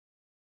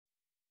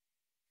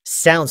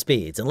sound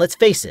speeds. And let's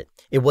face it,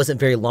 it wasn't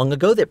very long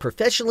ago that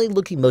professionally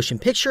looking motion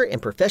picture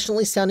and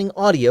professionally sounding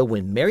audio,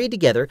 when married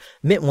together,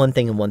 meant one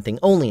thing and one thing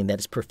only, and that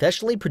is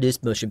professionally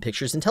produced motion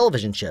pictures and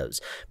television shows.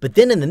 But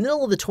then in the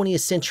middle of the 20th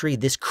century,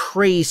 this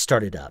craze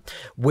started up,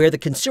 where the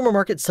consumer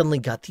market suddenly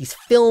got these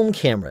film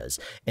cameras,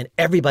 and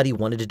everybody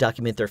wanted to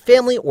document their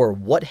family or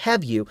what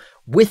have you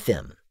with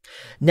them.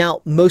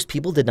 Now, most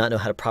people did not know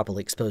how to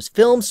properly expose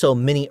film, so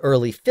many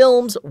early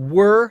films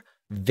were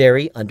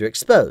very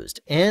underexposed,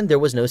 and there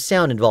was no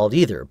sound involved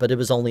either. But it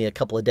was only a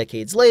couple of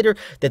decades later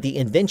that the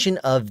invention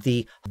of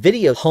the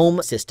video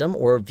home system,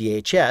 or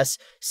VHS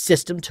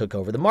system, took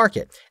over the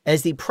market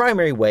as the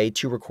primary way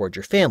to record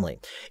your family.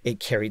 It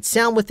carried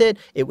sound with it,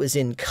 it was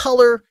in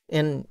color,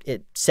 and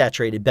it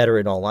saturated better,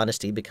 in all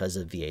honesty, because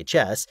of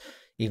VHS,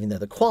 even though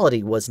the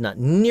quality was not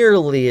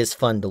nearly as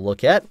fun to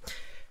look at.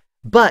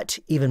 But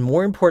even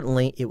more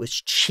importantly, it was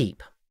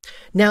cheap.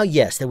 Now,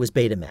 yes, there was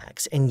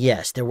Betamax, and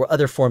yes, there were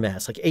other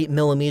formats like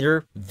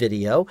 8mm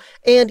video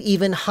and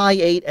even high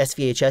 8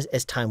 SVHS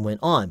as time went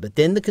on. But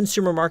then the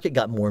consumer market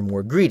got more and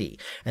more greedy,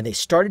 and they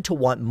started to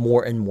want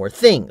more and more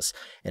things.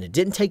 And it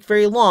didn't take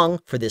very long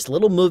for this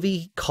little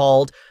movie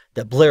called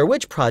The Blair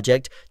Witch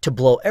Project to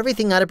blow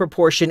everything out of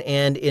proportion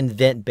and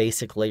invent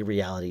basically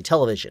reality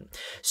television.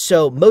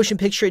 So motion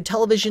picture and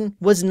television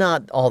was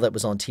not all that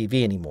was on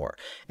TV anymore.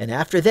 And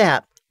after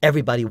that,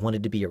 everybody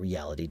wanted to be a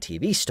reality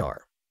TV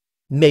star.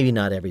 Maybe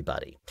not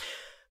everybody.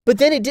 But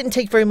then it didn't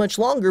take very much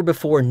longer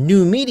before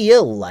new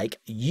media like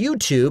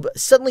YouTube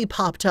suddenly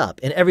popped up,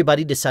 and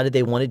everybody decided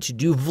they wanted to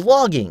do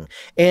vlogging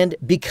and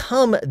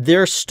become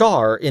their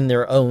star in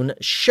their own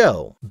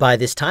show. By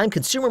this time,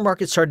 consumer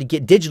markets started to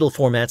get digital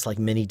formats like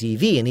Mini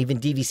DV and even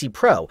DVC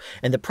Pro,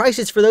 and the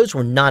prices for those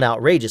were not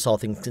outrageous, all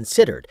things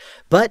considered.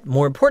 But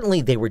more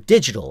importantly, they were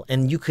digital,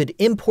 and you could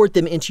import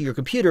them into your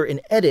computer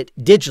and edit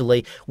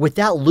digitally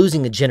without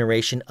losing a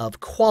generation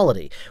of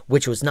quality,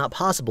 which was not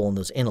possible in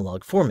those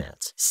analog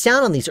formats.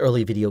 Sound on these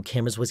early video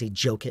cameras was a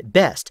joke at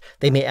best.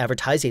 They may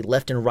advertise a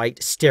left and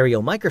right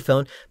stereo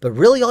microphone, but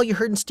really all you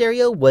heard in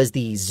stereo was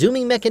the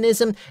zooming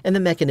mechanism and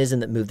the mechanism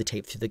that moved the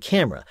tape through the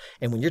camera.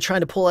 And when you're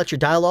trying to pull out your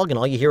dialogue and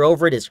all you hear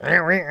over it is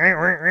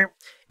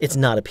it's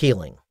not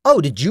appealing. Oh,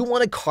 did you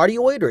want a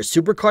cardioid or a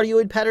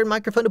supercardioid pattern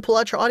microphone to pull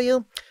out your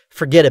audio?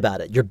 Forget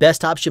about it. Your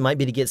best option might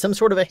be to get some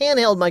sort of a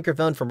handheld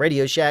microphone from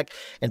Radio Shack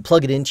and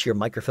plug it into your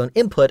microphone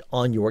input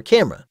on your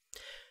camera.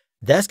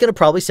 That's going to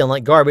probably sound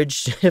like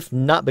garbage, if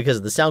not because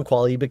of the sound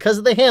quality, because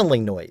of the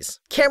handling noise.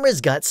 Cameras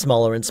got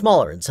smaller and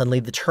smaller, and suddenly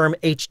the term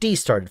HD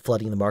started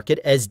flooding the market,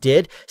 as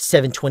did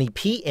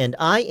 720p and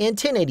I and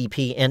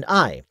 1080p and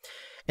I.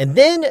 And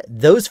then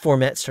those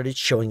formats started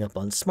showing up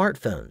on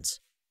smartphones.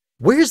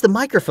 Where's the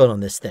microphone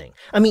on this thing?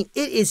 I mean,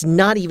 it is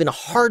not even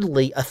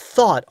hardly a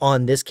thought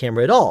on this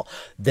camera at all.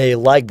 They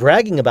like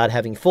bragging about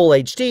having full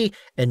HD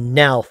and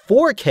now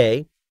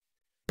 4K,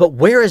 but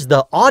where is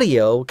the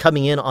audio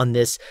coming in on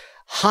this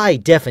high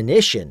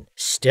definition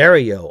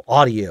stereo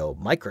audio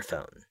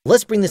microphone?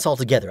 Let's bring this all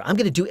together. I'm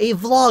going to do a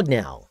vlog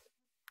now.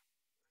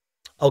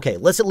 Okay,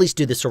 let's at least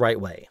do this the right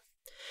way.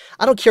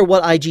 I don't care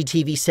what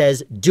IGTV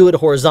says, do it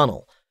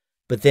horizontal.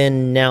 But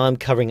then now I'm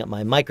covering up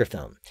my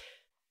microphone.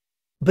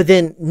 But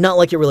then not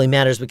like it really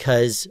matters,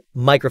 because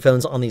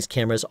microphones on these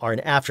cameras are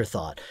an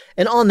afterthought.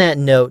 And on that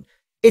note,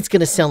 it's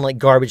going to sound like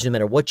garbage no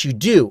matter what you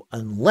do,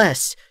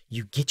 unless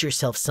you get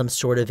yourself some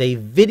sort of a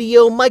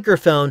video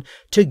microphone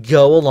to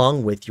go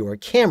along with your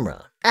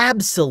camera.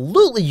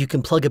 Absolutely, you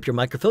can plug up your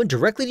microphone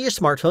directly to your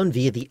smartphone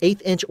via the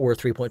 1/8 inch or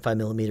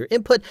 3.5mm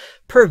input,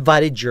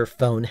 provided your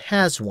phone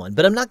has one.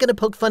 But I'm not going to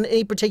poke fun at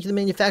any particular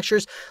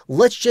manufacturers.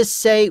 Let's just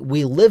say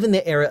we live in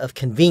the era of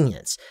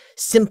convenience,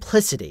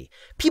 simplicity.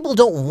 People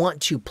don't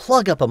want to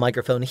plug up a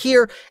microphone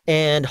here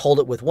and hold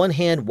it with one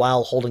hand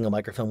while holding a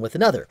microphone with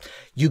another.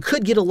 You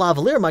could get a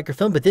lavalier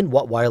microphone, but then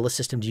what wireless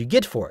system do you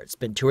get for it?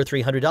 Spend $200 or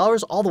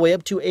 $300, all the way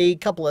up to a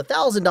couple of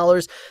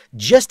 $1,000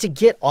 just to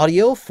get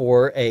audio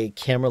for a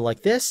camera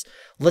like this.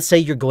 Let's say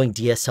you're going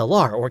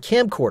DSLR or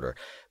camcorder.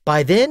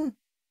 By then,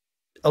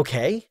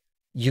 okay,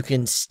 you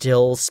can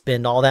still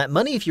spend all that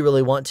money if you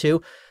really want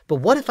to, but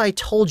what if I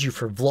told you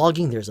for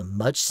vlogging there's a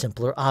much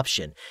simpler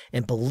option?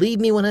 And believe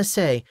me when I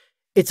say,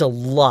 it's a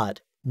lot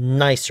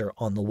nicer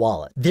on the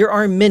wallet. There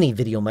are many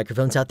video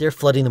microphones out there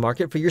flooding the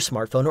market for your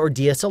smartphone or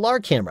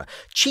DSLR camera.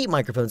 Cheap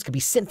microphones can be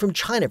sent from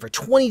China for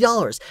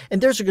 $20,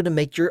 and those are going to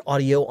make your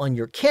audio on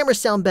your camera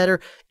sound better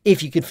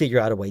if you can figure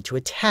out a way to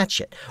attach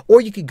it. Or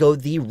you could go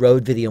the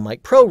Rode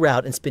VideoMic Pro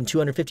route and spend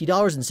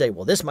 $250 and say,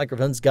 well, this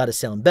microphone's got to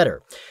sound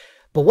better.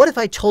 But what if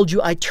I told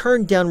you I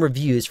turned down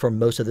reviews for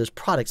most of those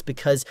products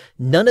because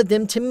none of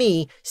them to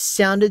me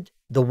sounded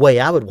the way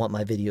I would want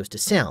my videos to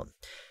sound?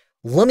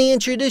 Let me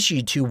introduce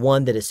you to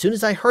one that as soon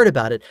as I heard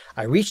about it,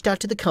 I reached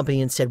out to the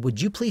company and said,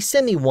 would you please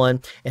send me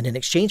one? And in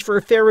exchange for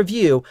a fair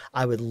review,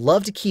 I would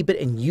love to keep it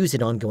and use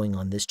it ongoing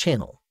on this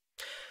channel.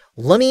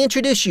 Let me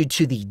introduce you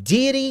to the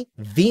Deity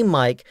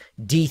V-mic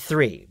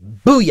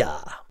D3.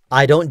 Booyah!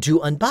 I don't do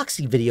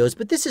unboxing videos,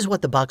 but this is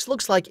what the box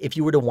looks like if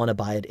you were to want to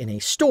buy it in a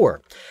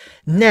store.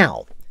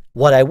 Now,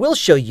 What I will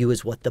show you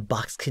is what the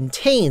box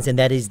contains, and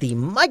that is the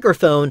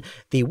microphone,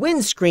 the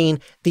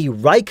windscreen, the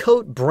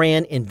Rycote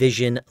brand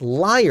Envision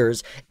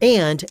Lyres,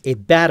 and a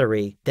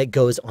battery that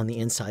goes on the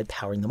inside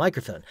powering the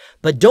microphone.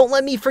 But don't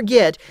let me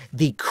forget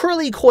the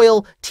curly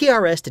coil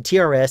TRS to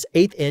TRS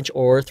 1/8 inch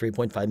or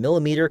 3.5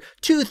 millimeter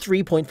to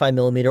 3.5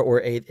 millimeter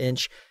or 1/8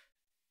 inch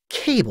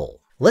cable.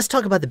 Let's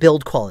talk about the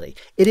build quality.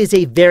 It is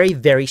a very,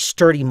 very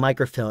sturdy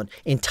microphone,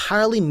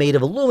 entirely made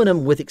of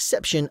aluminum with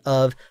exception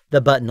of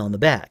the button on the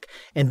back.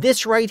 And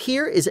this right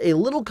here is a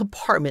little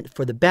compartment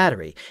for the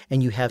battery,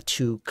 and you have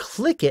to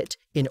click it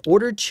in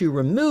order to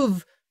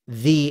remove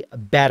the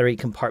battery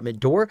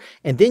compartment door,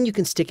 and then you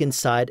can stick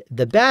inside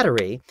the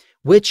battery,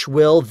 which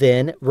will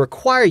then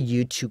require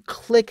you to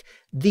click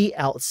the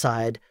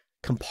outside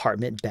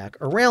compartment back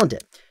around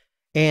it.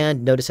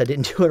 And notice I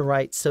didn't do it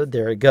right, so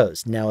there it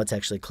goes. Now it's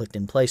actually clicked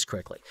in place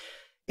correctly.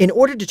 In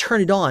order to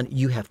turn it on,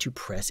 you have to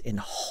press and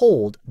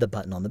hold the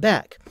button on the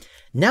back.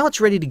 Now it's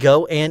ready to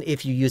go, and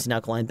if you use an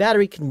alkaline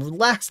battery, it can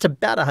last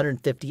about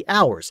 150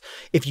 hours.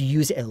 If you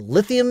use a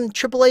lithium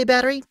AAA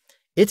battery,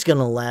 it's going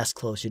to last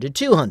closer to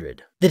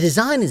 200. The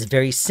design is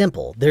very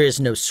simple. There is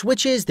no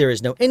switches, there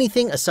is no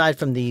anything aside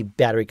from the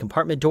battery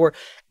compartment door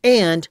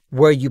and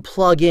where you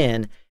plug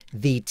in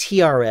the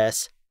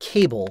TRS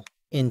cable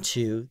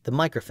into the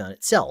microphone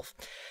itself.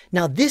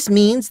 Now this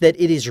means that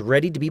it is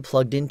ready to be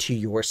plugged into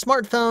your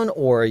smartphone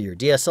or your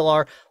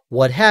DSLR,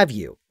 what have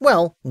you.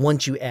 Well,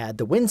 once you add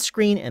the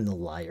windscreen and the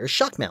Lyre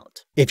shock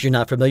mount. If you're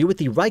not familiar with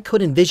the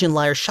Rycote Envision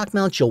Lyre shock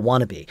mounts, you'll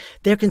want to be.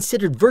 They're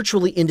considered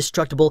virtually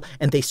indestructible,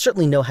 and they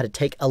certainly know how to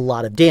take a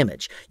lot of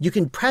damage. You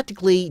can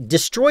practically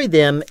destroy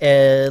them,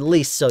 at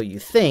least so you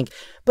think,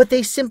 but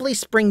they simply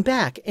spring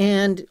back,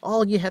 and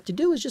all you have to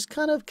do is just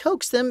kind of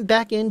coax them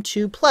back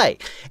into play.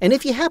 And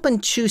if you happen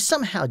to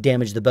somehow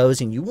damage the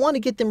bows and you want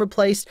to get them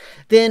replaced,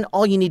 then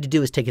all you need to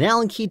do is take an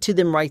Allen key to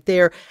them right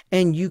there,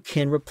 and you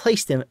can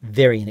replace them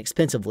very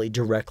inexpensively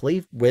directly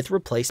with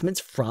replacements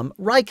from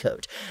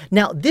Rycote.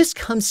 Now, this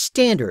comes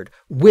standard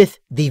with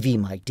the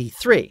V-mic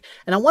D3.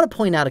 And I want to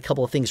point out a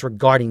couple of things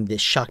regarding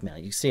this shock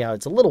mount. You see how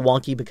it's a little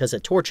wonky because I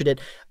tortured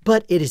it,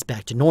 but it is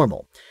back to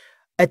normal.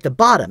 At the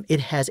bottom, it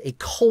has a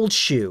cold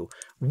shoe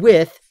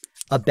with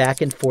a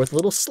back and forth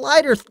little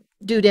slider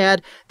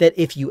doodad that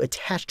if you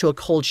attach to a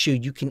cold shoe,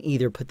 you can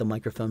either put the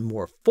microphone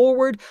more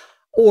forward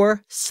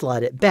or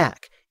slide it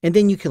back. And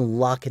then you can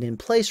lock it in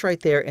place right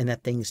there, and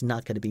that thing's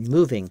not going to be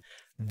moving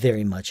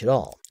very much at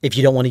all. If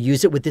you don't want to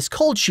use it with this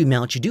cold shoe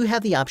mount, you do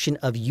have the option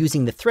of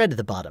using the thread at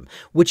the bottom,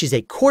 which is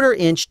a 1/4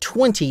 inch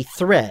 20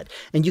 thread.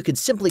 And you could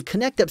simply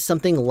connect up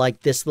something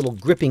like this little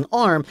gripping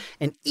arm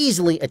and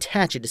easily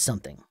attach it to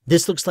something.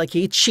 This looks like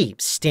a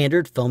cheap,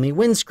 standard foamy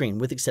windscreen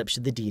with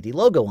exception of the Deity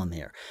logo on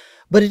there.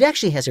 But it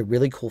actually has a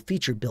really cool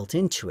feature built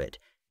into it,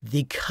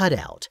 the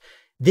cutout.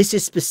 This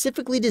is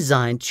specifically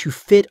designed to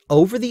fit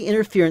over the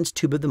interference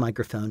tube of the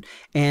microphone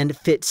and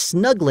fit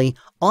snugly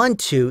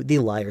onto the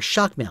Lyre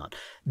shock mount.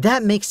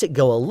 That makes it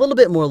go a little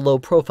bit more low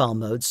profile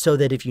mode so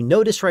that if you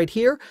notice right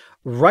here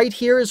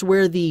is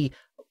where the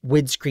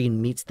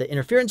windscreen meets the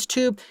interference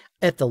tube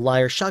at the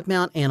Lyre shock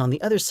mount, and on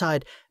the other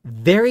side,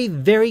 very,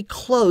 very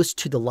close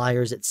to the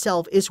Lyres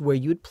itself is where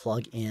you would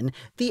plug in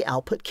the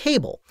output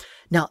cable.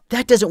 Now,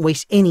 that doesn't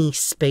waste any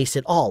space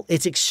at all.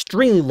 It's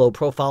extremely low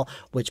profile,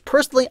 which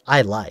personally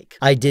I like.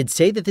 I did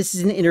say that this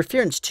is an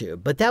interference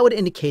tube, but that would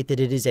indicate that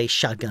it is a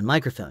shotgun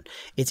microphone.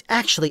 It's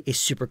actually a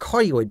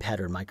supercardioid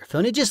pattern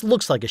microphone. It just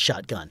looks like a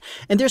shotgun.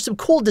 And there's some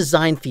cool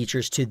design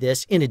features to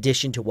this in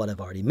addition to what I've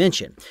already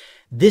mentioned.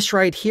 This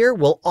right here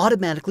will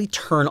automatically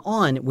turn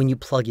on when you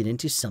plug it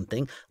into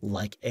something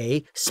like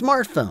a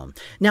smartphone.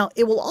 Now,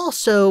 it will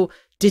also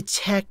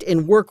detect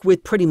and work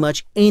with pretty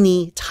much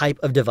any type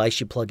of device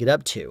you plug it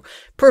up to,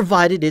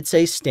 provided it's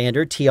a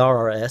standard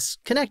TRS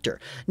connector.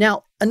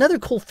 Now, another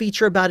cool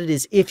feature about it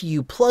is if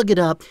you plug it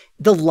up,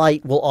 the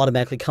light will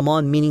automatically come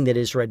on, meaning that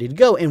it's ready to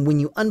go. And when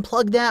you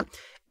unplug that,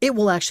 it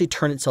will actually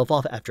turn itself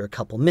off after a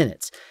couple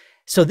minutes.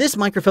 So this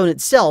microphone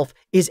itself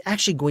is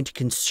actually going to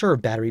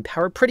conserve battery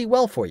power pretty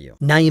well for you.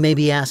 Now you may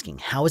be asking,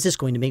 how is this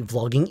going to make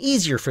vlogging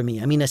easier for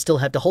me? I mean, I still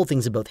have to hold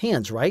things in both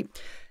hands, right?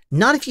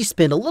 Not if you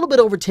spend a little bit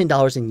over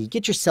 $10 and you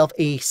get yourself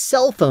a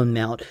cell phone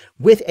mount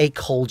with a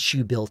cold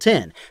shoe built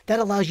in. That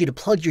allows you to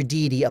plug your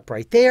Deity up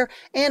right there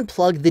and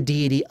plug the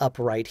Deity up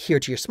right here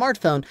to your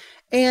smartphone.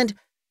 And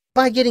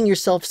by getting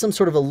yourself some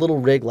sort of a little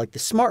rig like the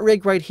Smart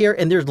Rig right here,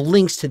 and there's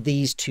links to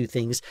these two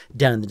things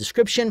down in the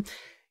description,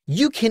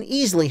 you can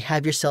easily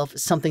have yourself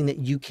something that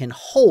you can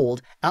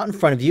hold out in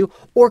front of you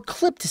or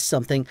clip to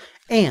something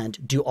and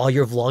do all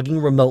your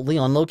vlogging remotely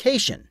on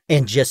location.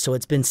 And just so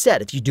it's been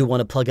said, if you do want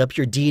to plug up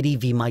your Deity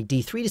V-mic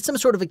D3 to some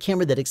sort of a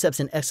camera that accepts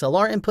an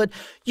XLR input,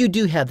 you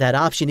do have that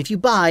option if you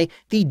buy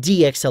the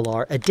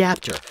DXLR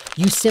adapter.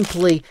 You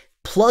simply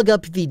Plug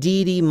up the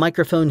Deity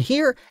microphone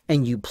here,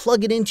 and you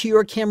plug it into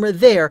your camera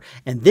there,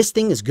 and this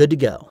thing is good to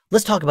go.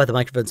 Let's talk about the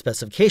microphone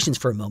specifications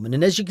for a moment,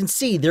 and as you can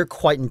see, they're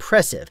quite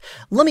impressive.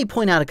 Let me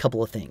point out a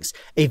couple of things.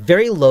 A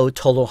very low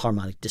total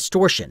harmonic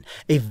distortion,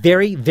 a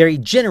very, very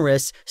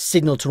generous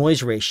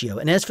signal-to-noise ratio,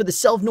 and as for the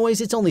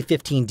self-noise, it's only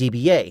 15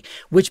 dBA,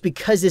 which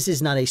because this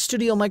is not a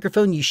studio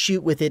microphone, you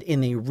shoot with it in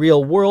the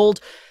real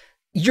world,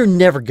 you're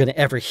never going to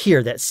ever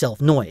hear that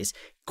self-noise.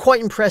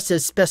 Quite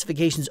impressive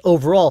specifications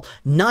overall,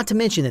 not to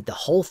mention that the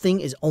whole thing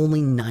is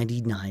only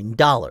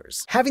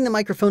 $99. Having the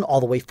microphone all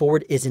the way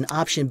forward is an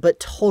option, but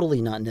totally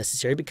not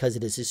necessary because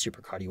it is a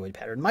super cardioid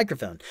pattern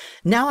microphone.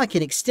 Now I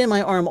can extend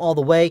my arm all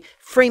the way,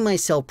 frame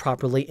myself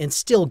properly, and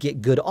still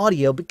get good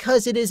audio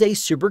because it is a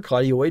super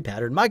cardioid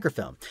pattern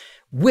microphone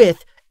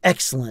with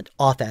excellent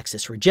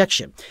off-axis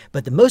rejection.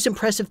 But the most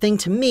impressive thing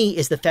to me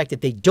is the fact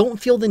that they don't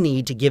feel the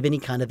need to give any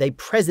kind of a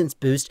presence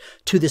boost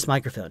to this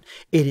microphone.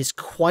 It is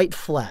quite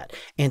flat,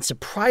 and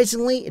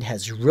surprisingly, it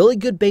has really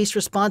good bass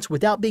response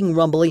without being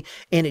rumbly,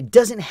 and it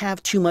doesn't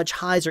have too much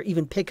highs or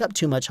even pick up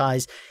too much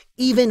highs,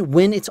 even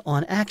when it's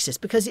on axis,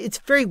 because it's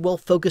very well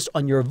focused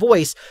on your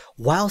voice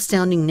while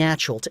sounding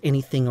natural to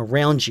anything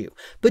around you.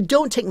 But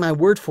don't take my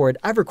word for it,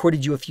 I've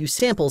recorded you a few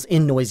samples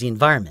in noisy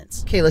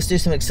environments. Okay, let's do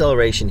some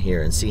acceleration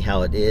here and see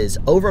how it is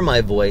over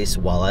my voice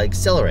while I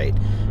accelerate.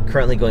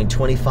 Currently going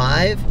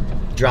 25,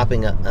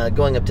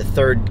 going up to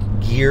third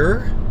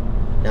gear.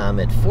 Now I'm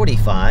at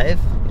 45,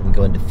 I'm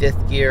going to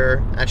fifth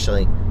gear.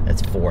 Actually,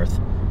 that's fourth.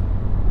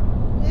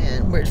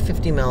 And we're at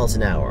 50 miles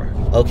an hour.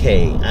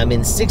 Okay, I'm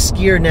in sixth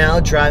gear now,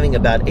 driving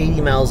about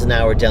 80 miles an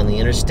hour down the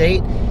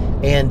interstate.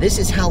 And this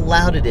is how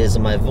loud it is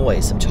in my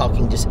voice. I'm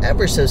talking just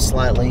ever so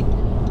slightly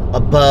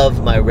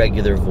above my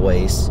regular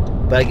voice.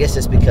 But I guess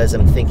it's because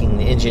I'm thinking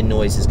the engine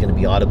noise is going to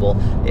be audible.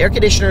 The air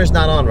conditioner is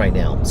not on right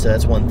now, so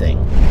that's one thing.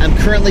 I'm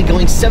currently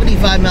going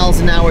 75 miles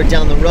an hour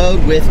down the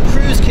road with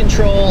cruise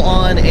control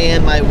on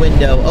and my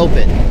window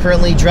open.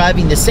 Currently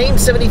driving the same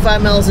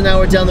 75 miles an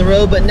hour down the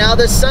road, but now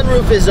the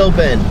sunroof is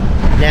open.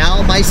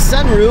 Now my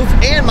sunroof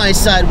and my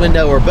side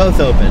window are both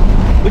open,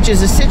 which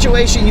is a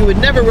situation you would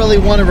never really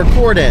want to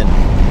record in.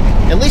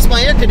 At least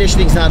my air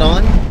conditioning's not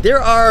on.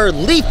 There are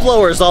leaf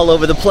blowers all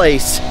over the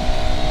place,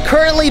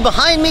 currently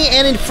behind me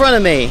and in front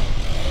of me.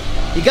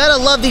 You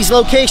gotta love these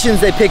locations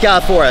they pick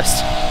out for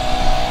us.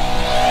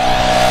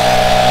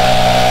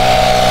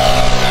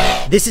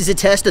 This is a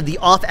test of the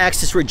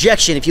off-axis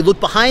rejection. If you look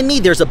behind me,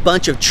 there's a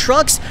bunch of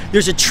trucks,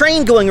 there's a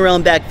train going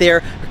around back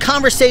there,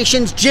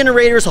 conversations,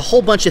 generators, a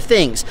whole bunch of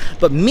things.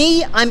 But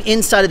me, I'm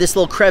inside of this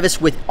little crevice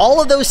with all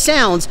of those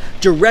sounds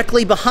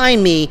directly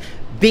behind me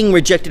being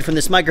rejected from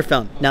this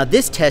microphone. Now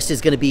this test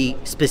is going to be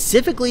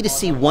specifically to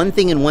see one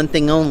thing and one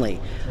thing only.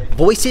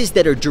 Voices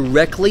that are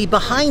directly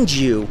behind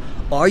you,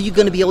 are you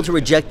going to be able to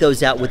reject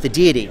those out with the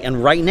Deity?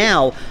 And right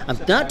now, I'm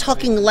not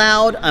talking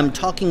loud, I'm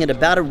talking at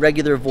about a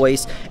regular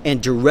voice,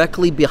 and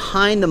directly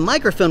behind the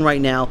microphone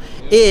right now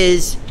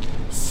is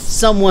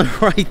someone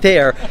right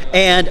there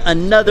and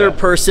another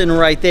person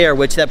right there,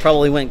 which that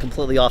probably went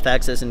completely off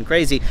axis and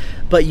crazy,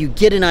 but you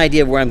get an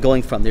idea of where I'm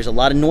going from. There's a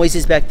lot of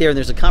noises back there and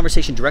there's a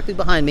conversation directly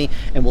behind me,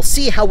 and we'll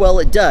see how well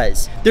it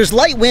does. There's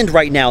light wind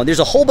right now and there's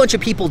a whole bunch of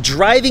people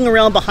driving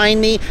around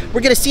behind me.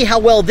 We're gonna see how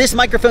well this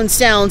microphone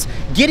sounds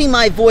getting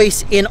my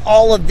voice in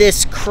all of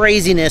this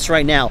craziness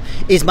right now.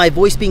 Is my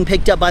voice being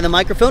picked up by the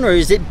microphone, or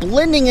is it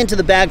blending into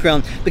the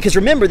background? Because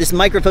remember, this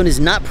microphone is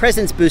not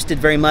presence boosted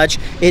very much.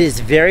 It is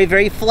very,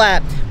 very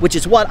flat, which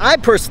is what I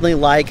personally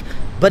like,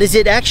 but is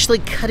it actually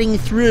cutting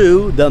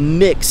through the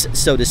mix,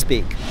 so to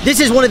speak? This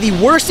is one of the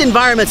worst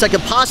environments I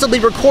could possibly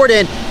record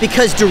in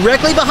because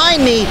directly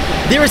behind me,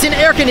 there is an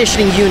air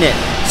conditioning unit.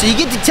 So you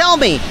get to tell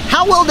me,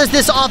 how well does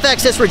this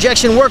off-axis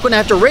rejection work when I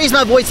have to raise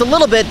my voice a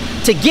little bit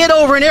to get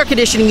over an air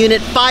conditioning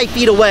unit 5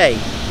 feet away?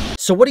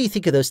 So what do you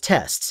think of those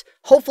tests?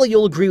 Hopefully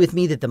you'll agree with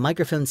me that the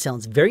microphone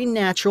sounds very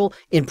natural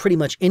in pretty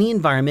much any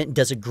environment and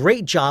does a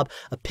great job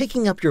of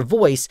picking up your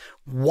voice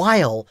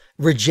while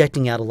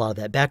rejecting out a lot of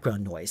that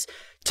background noise.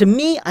 To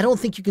me, I don't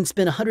think you can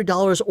spend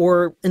 $100,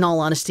 or in all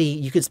honesty,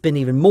 you could spend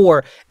even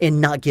more and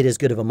not get as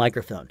good of a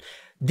microphone.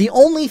 The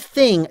only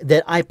thing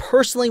that I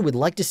personally would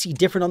like to see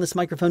different on this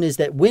microphone is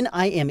that when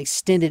I am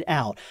extended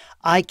out,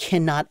 I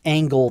cannot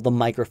angle the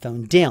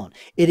microphone down.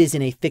 It is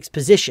in a fixed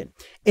position.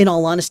 In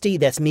all honesty,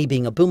 that's me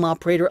being a boom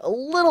operator, a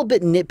little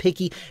bit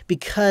nitpicky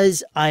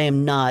because I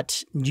am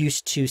not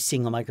used to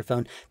seeing a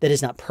microphone that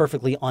is not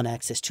perfectly on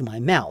axis to my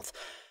mouth.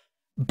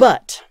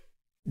 But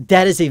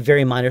that is a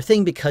very minor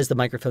thing because the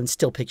microphone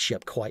still picks you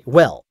up quite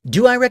well.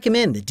 Do I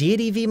recommend the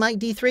Deity V-mic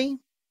D3?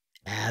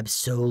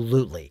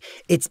 Absolutely.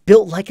 It's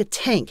built like a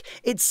tank.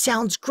 It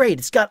sounds great.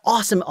 It's got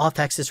awesome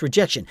off-axis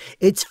rejection.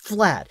 It's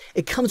flat.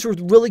 It comes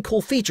with really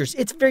cool features.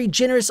 It's very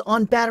generous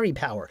on battery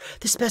power.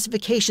 The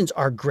specifications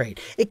are great.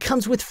 It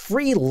comes with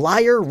free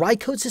Lyre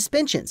Rycote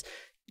suspensions.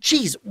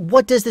 Geez,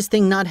 what does this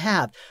thing not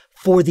have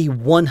for the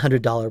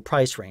 $100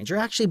 price range, or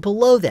actually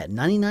below that,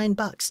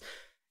 $99?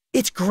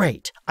 It's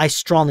great. I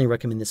strongly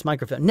recommend this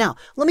microphone. Now,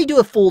 let me do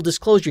a full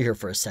disclosure here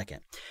for a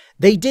second.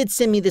 They did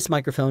send me this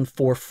microphone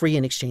for free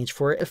in exchange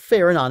for a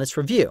fair and honest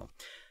review.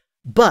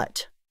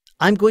 But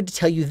I'm going to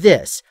tell you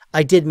this.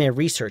 I did my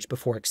research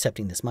before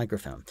accepting this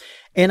microphone.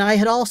 And I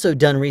had also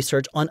done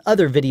research on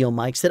other video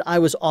mics that I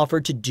was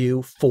offered to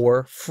do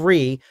for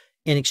free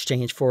in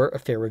exchange for a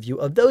fair review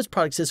of those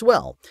products as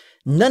well.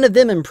 None of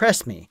them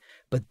impressed me,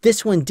 but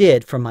this one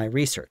did from my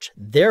research.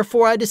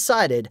 Therefore, I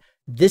decided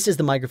this is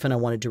the microphone I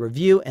wanted to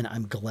review, and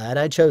I'm glad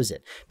I chose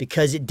it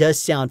because it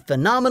does sound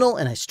phenomenal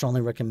and I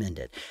strongly recommend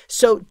it.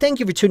 So thank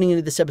you for tuning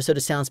into this episode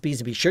of Sound Speeds,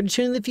 and be sure to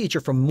tune in the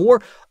future for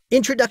more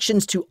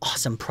introductions to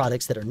awesome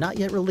products that are not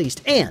yet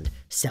released and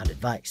sound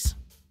advice.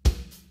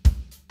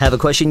 Have a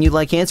question you'd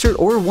like answered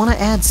or want to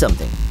add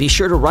something? Be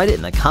sure to write it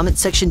in the comment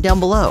section down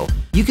below.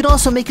 You can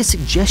also make a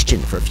suggestion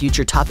for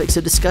future topics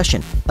of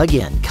discussion.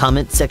 Again,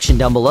 comment section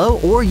down below,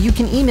 or you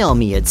can email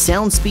me at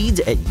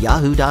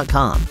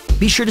soundspeeds@yahoo.com.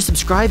 Be sure to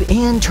subscribe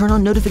and turn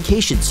on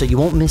notifications so you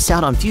won't miss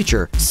out on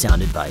future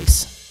sound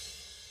advice.